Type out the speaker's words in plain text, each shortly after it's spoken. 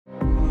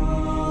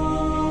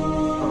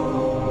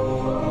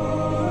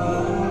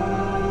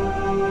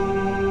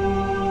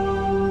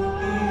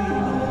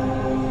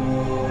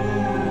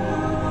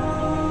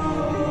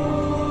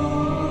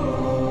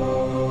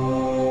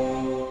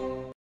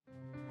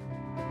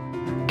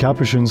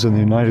Capuchins in the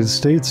United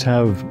States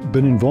have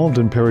been involved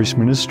in parish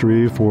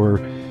ministry for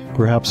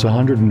perhaps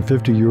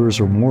 150 years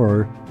or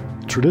more.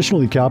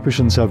 Traditionally,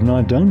 Capuchins have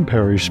not done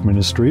parish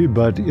ministry,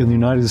 but in the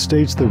United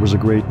States there was a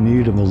great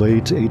need in the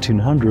late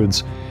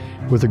 1800s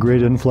with a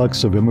great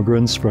influx of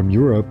immigrants from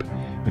Europe,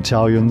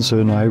 Italians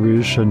and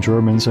Irish and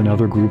Germans and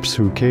other groups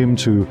who came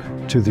to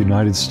the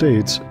United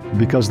States.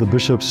 Because the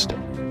bishops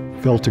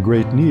felt a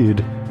great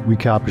need, we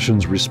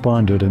Capuchins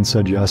responded and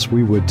said, yes,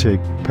 we would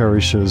take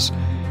parishes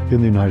in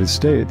the United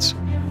States.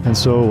 And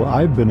so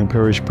I've been a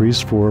parish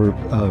priest for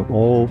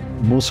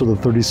most of the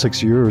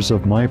 36 years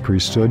of my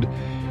priesthood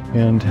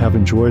and have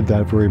enjoyed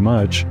that very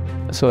much.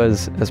 So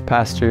as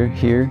pastor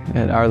here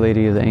at Our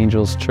Lady of the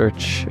Angels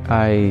Church,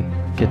 I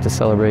get to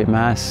celebrate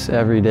Mass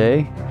every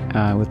day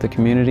with the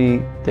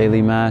community,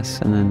 daily Mass,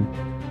 and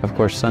then of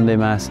course Sunday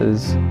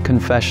Masses.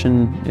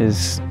 Confession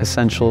is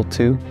essential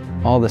too.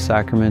 All the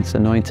sacraments,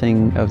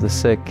 anointing of the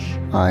sick.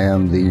 I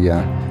am the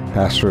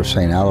pastor of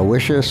St.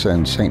 Aloysius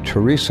and St.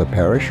 Teresa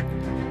Parish,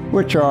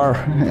 which are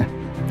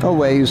a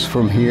ways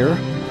from here.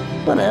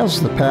 But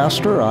as the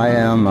pastor, I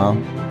am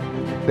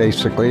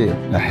basically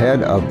the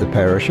head of the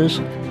parishes.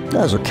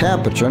 As a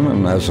Capuchin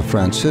and as a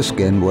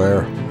Franciscan,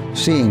 where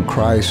seeing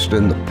Christ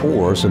in the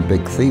poor is a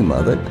big theme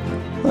of it,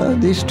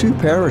 these two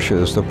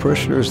parishes, the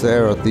parishioners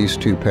there at these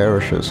two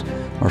parishes,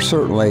 are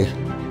certainly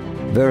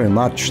very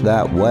much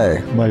that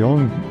way. My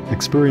own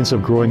experience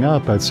of growing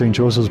up at St.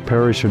 Joseph's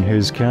Parish in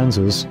Hays,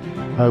 Kansas,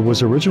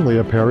 was originally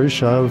a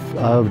parish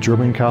of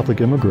German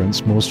Catholic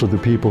immigrants. Most of the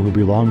people who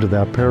belonged to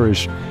that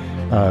parish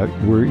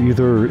were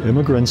either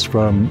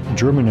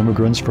German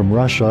immigrants from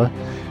Russia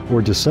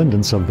or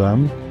descendants of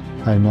them.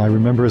 And I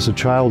remember as a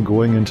child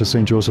going into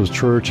St. Joseph's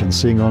Church and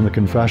seeing on the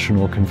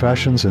confessional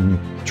confessions in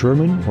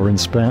German or in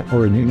Spanish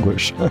or in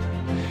English.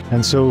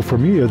 And so for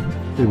me,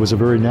 it was a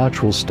very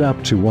natural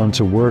step to want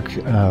to work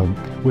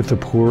with the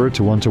poor,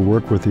 to want to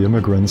work with the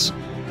immigrants,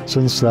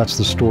 since that's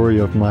the story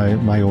of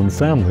my own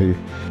family.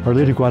 Our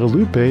Lady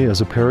Guadalupe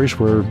is a parish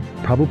where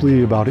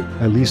probably about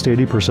at least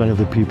 80% of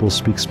the people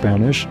speak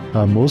Spanish.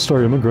 Most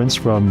are immigrants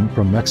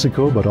from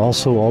Mexico, but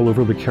also all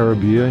over the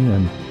Caribbean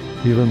and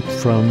even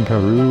from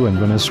Peru and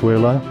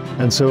Venezuela.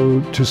 And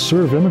so to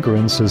serve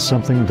immigrants is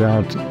something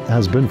that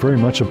has been very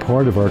much a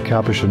part of our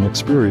Capuchin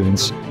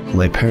experience.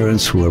 My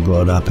parents were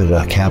brought up in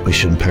a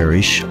Capuchin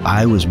parish.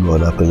 I was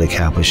brought up in a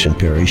Capuchin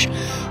parish.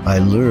 I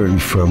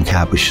learned from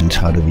Capuchins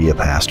how to be a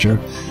pastor.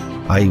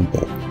 I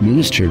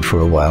ministered for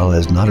a while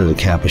as not as a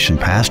Capuchin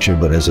pastor,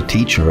 but as a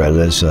teacher and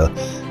as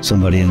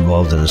somebody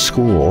involved in a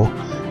school.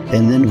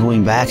 And then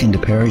going back into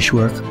parish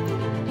work,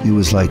 it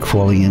was like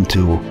falling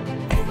into,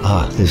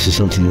 this is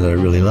something that I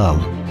really love,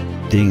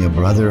 being a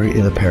brother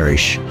in a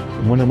parish.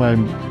 One of my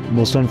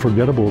most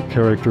unforgettable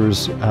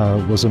characters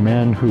was a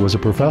man who was a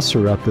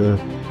professor at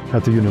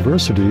the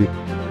university,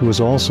 who was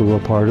also a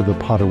part of the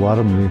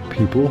Potawatomi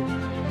people.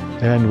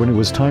 And when it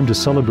was time to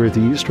celebrate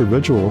the Easter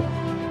Vigil,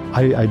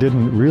 I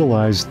didn't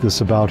realize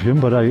this about him,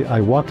 but I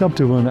walked up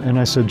to him and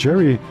I said,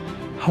 Jerry,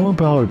 how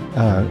about,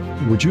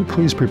 would you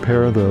please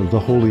prepare the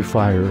holy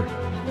fire,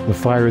 the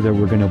fire that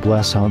we're going to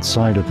bless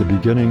outside at the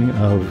beginning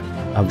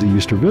of the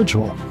Easter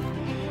Vigil?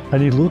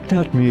 And he looked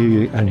at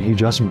me and he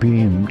just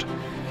beamed.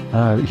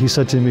 He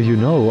said to me, you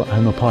know,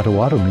 I'm a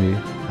Potawatomi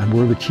and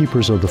we're the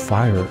keepers of the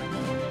fire.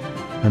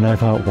 And I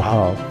thought,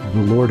 wow,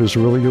 the Lord is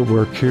really at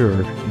work here,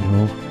 you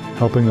know,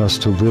 helping us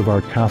to live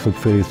our Catholic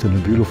faith in a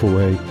beautiful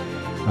way,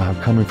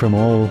 coming from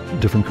all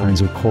different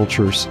kinds of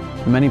cultures.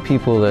 Many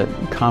people that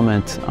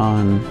comment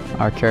on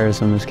our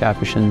charism as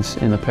Capuchins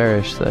in the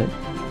parish, that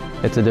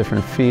it's a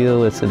different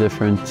feel, it's a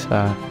different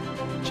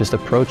just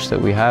approach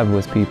that we have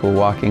with people,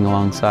 walking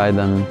alongside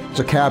them. As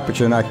a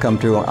Capuchin, I come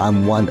to,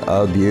 I'm one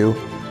of you.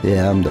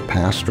 Yeah, I'm the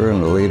pastor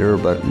and the leader,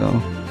 but no,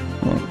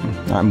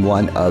 I'm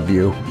one of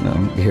you.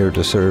 I'm here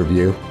to serve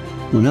you.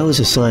 When I was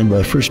assigned,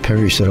 my first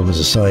parish that I was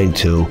assigned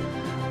to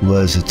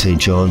was at St.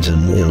 John's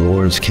in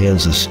Lawrence,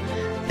 Kansas.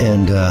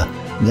 And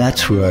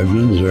that's where I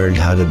really learned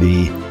how to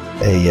be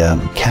a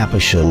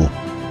Capuchin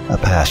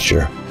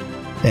pastor.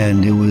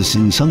 And it was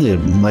something that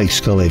Mike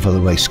Scully, Father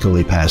Mike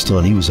Scully, passed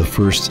on. He was the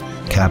first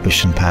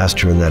Capuchin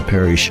pastor in that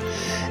parish.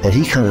 And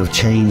he kind of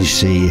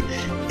changed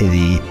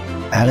the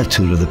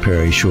attitude of the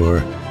parish, or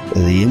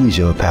the image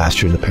of a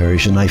pastor in the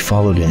parish, and I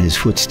followed in his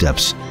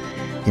footsteps.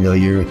 You know,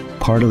 you're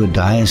part of a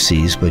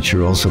diocese, but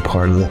you're also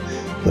part of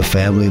the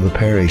family of a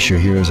parish. You're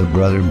here as a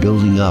brother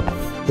building up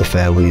the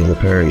family in the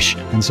parish.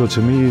 And so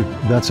to me,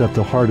 that's at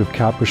the heart of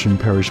Capuchin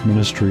parish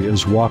ministry,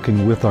 is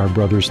walking with our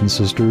brothers and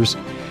sisters,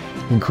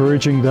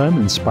 encouraging them,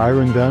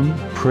 inspiring them,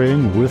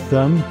 praying with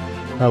them,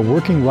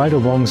 working right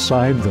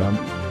alongside them.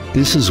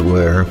 This is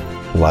where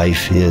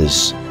life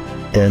is.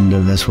 And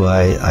that's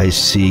why I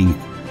see,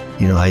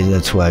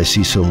 that's why I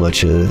see so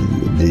much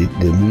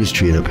the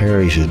ministry in a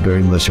parish is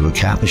very much of a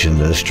Capuchin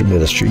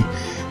ministry.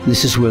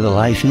 This is where the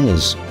life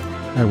is.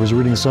 I was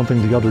reading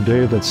something the other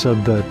day that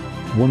said that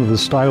one of the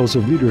styles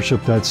of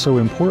leadership that's so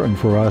important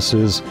for us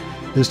is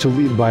is to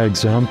lead by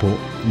example.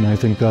 And I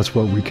think that's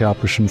what we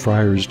Capuchin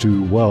friars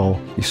do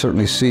well. You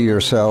certainly see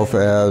yourself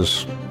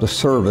as the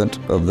servant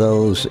of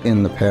those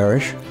in the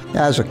parish.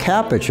 As a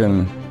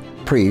Capuchin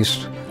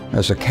priest,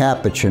 as a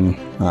Capuchin,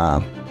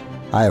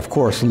 I of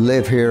course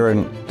live here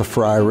in the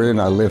friary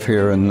and I live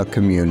here in the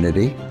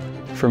community.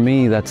 For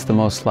me, that's the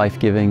most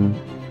life-giving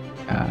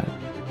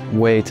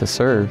way to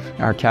serve.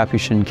 Our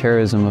Capuchin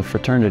charism of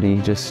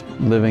fraternity, just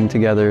living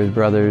together as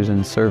brothers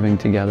and serving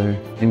together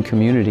in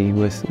community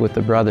with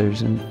the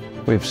brothers. And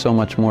we have so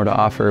much more to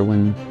offer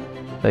when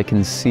they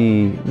can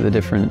see the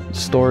different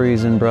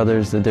stories in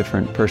brothers, the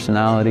different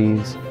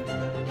personalities,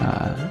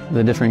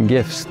 the different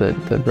gifts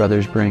that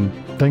brothers bring.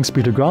 Thanks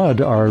be to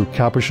God, our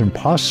Capuchin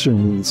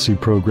postulancy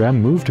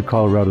program moved to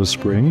Colorado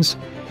Springs,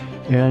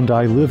 and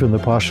I live in the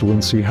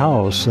postulancy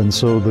house. And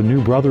so the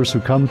new brothers who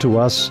come to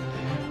us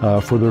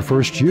for their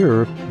first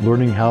year,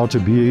 learning how to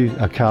be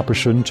a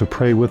Capuchin, to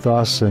pray with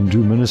us and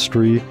do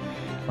ministry,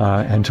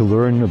 and to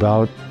learn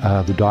about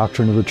the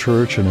doctrine of the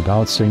Church and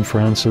about St.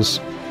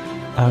 Francis,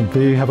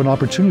 they have an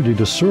opportunity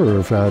to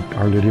serve at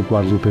Our Lady of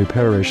Guadalupe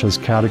Parish as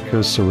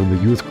catechists or in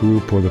the youth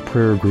group or the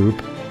prayer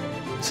group.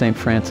 St.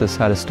 Francis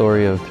had a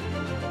story of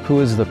who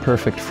is the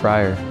perfect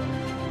friar.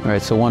 All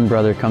right, so one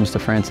brother comes to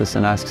Francis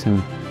and asks him,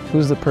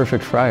 who's the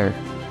perfect friar?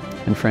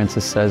 And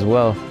Francis says,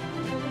 well,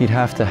 he'd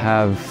have to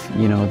have,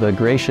 you know, the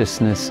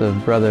graciousness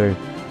of Brother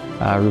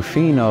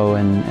Rufino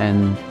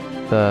and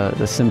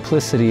the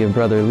simplicity of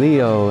Brother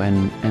Leo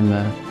and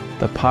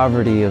the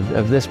poverty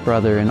of this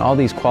brother, and all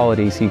these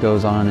qualities he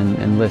goes on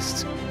and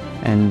lists.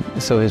 And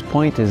so his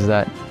point is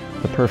that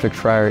the perfect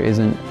friar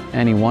isn't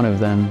any one of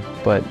them,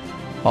 but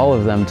all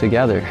of them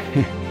together.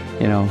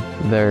 You know,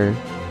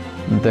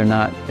 they're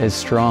not as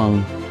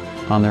strong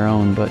on their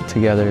own, but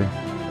together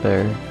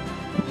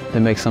they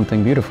make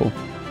something beautiful.